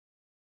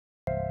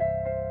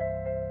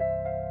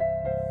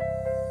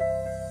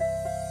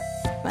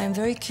I'm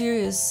very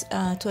curious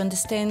to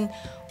understand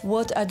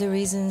what are the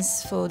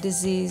reasons for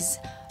disease,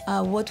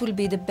 what will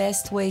be the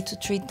best way to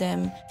treat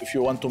them. If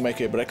you want to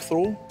make a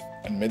breakthrough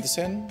in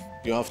medicine,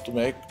 you have to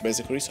make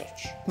basic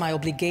research. My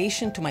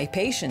obligation to my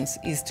patients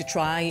is to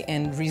try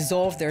and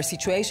resolve their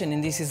situation,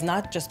 and this is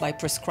not just by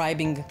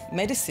prescribing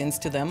medicines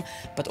to them,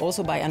 but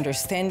also by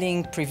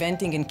understanding,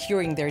 preventing, and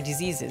curing their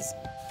diseases.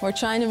 We're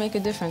trying to make a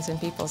difference in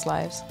people's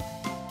lives.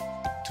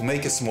 To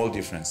make a small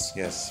difference,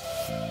 yes.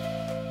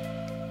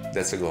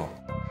 That's the goal.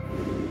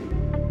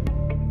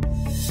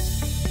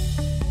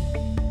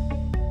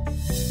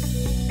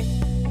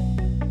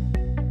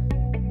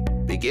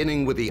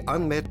 Beginning with the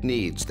unmet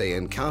needs they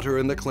encounter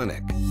in the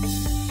clinic.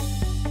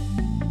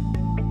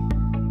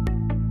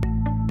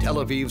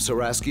 Tel-Aviv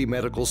Sourasky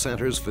Medical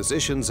Center's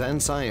physicians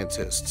and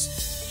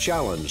scientists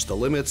challenge the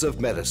limits of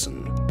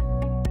medicine.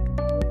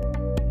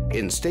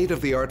 In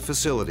state-of-the-art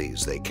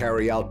facilities, they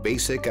carry out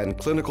basic and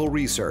clinical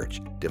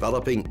research,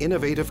 developing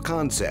innovative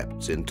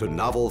concepts into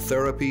novel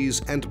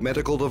therapies and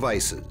medical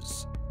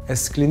devices.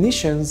 As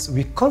clinicians,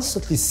 we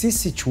constantly see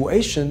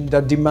situations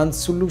that demand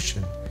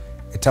solution.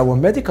 At our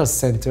medical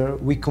center,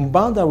 we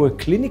combine our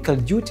clinical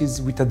duties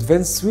with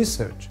advanced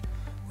research.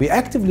 We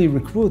actively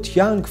recruit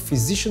young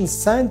physician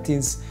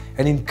scientists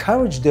and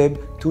encourage them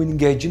to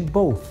engage in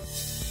both.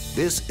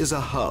 This is a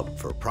hub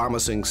for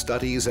promising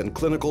studies and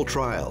clinical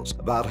trials,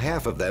 about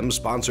half of them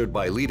sponsored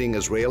by leading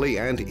Israeli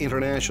and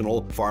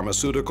international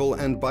pharmaceutical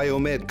and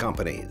biomed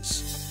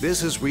companies.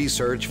 This is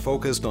research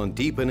focused on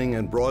deepening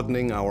and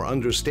broadening our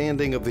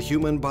understanding of the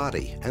human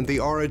body and the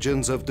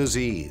origins of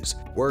disease,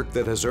 work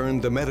that has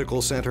earned the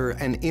medical center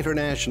an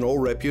international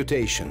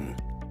reputation.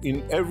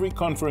 In every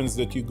conference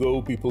that you go,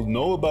 people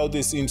know about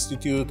this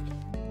institute,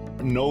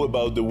 know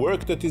about the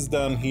work that is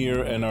done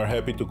here, and are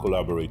happy to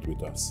collaborate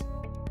with us.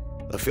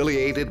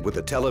 Affiliated with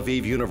the Tel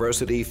Aviv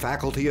University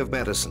Faculty of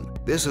Medicine,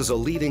 this is a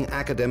leading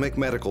academic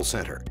medical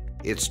center.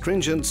 Its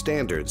stringent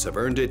standards have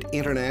earned it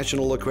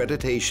international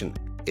accreditation.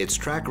 Its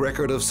track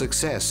record of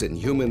success in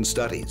human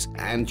studies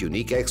and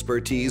unique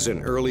expertise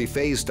in early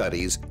phase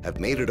studies have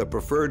made it a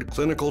preferred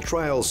clinical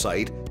trial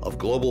site of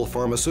global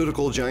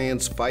pharmaceutical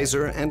giants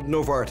Pfizer and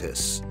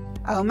Novartis.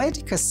 Our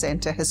medical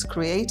center has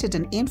created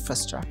an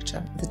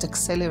infrastructure that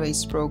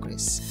accelerates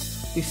progress.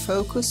 We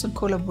focus on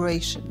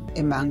collaboration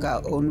among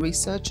our own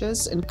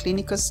researchers and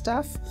clinical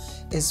staff,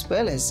 as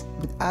well as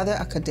with other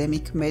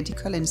academic,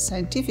 medical, and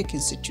scientific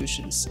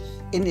institutions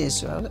in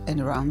Israel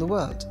and around the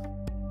world.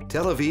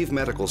 Tel Aviv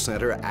Medical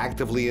Center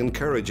actively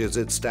encourages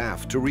its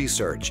staff to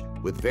research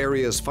with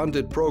various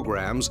funded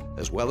programs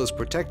as well as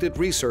protected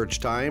research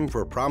time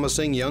for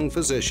promising young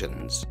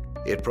physicians.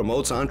 It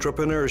promotes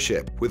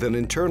entrepreneurship with an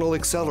internal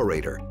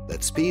accelerator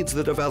that speeds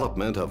the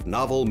development of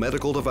novel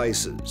medical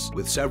devices,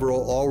 with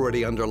several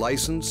already under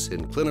license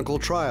in clinical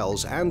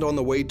trials and on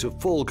the way to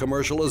full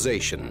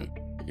commercialization.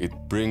 It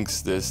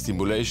brings the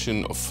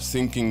stimulation of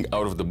thinking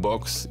out of the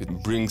box. It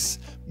brings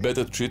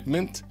better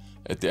treatment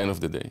at the end of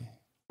the day.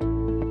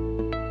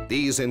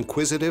 These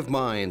inquisitive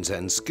minds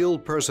and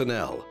skilled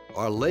personnel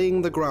are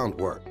laying the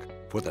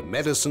groundwork for the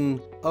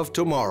medicine of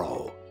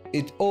tomorrow.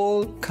 It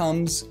all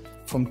comes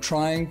from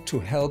trying to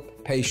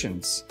help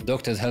patients.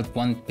 Doctors help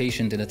one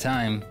patient at a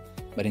time,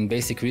 but in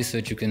basic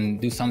research you can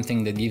do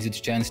something that gives you the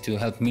chance to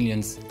help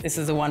millions. This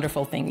is a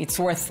wonderful thing. It's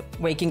worth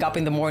waking up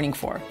in the morning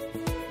for.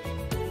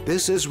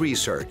 This is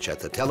research at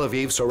the Tel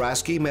Aviv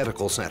Sourasky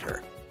Medical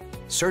Center,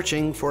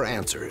 searching for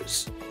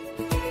answers.